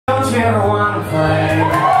you ever want to play?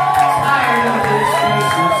 Tired of this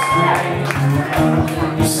face of strain.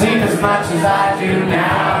 You sleep as much as I do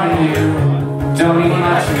now, and you don't eat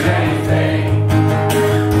much of anything.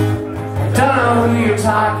 Don't know who you're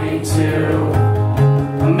talking to.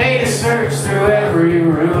 I made a search through every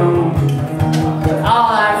room, but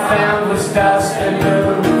all I found was dust and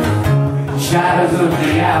moon, shadows of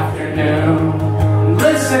the afternoon.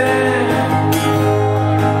 Listen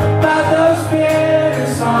about those bitter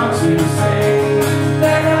songs you sing.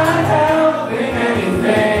 They're not helping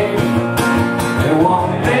anything. They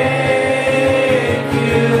won't make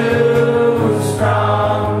you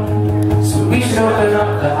strong. So we should open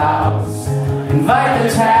up the house, invite the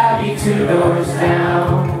tabby 2 doors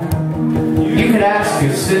down. You could ask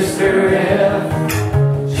your sister if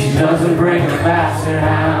she doesn't bring a bastard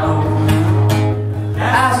hound.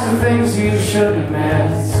 Ask the things you shouldn't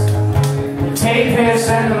miss. The tape hiss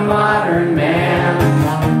and the modern man,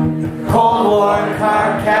 Cold War and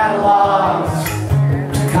card catalogs,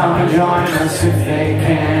 to come and join us if they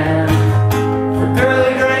can. For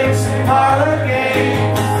girly drinks and parlor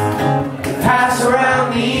games, pass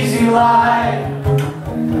around the easy life,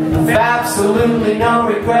 with absolutely no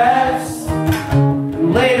regrets.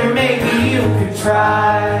 And later maybe you could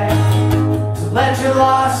try to let your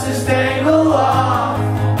losses dangle off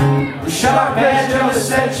the sharp edge of a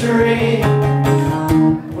century.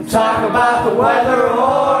 We'll talk about the weather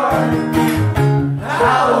or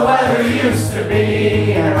how the weather used to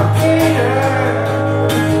be. And I'll cater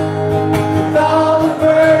with all the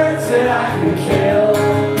birds that I can kill,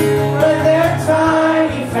 let their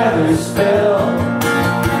tiny feathers spill.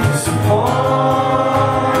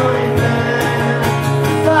 Disappointment,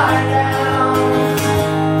 fly down,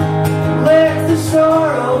 lick the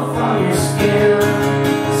sorrow from your skin,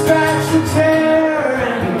 scratch the terror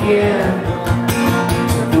and begin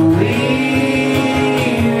to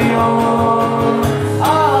believe you're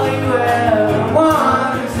all you ever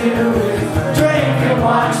want to do is drink and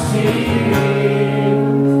watch TV.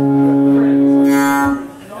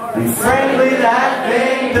 And frankly, that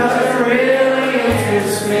thing doesn't really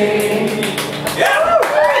interest me. I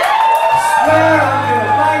swear I'm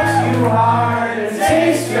gonna bite you hard and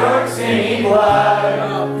taste your tinny blood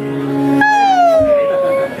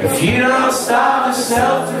if you don't stop the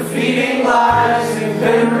self-defeating lies you've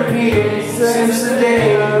been repeating since the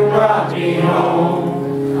day you brought me home.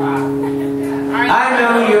 I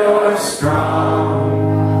know you're strong.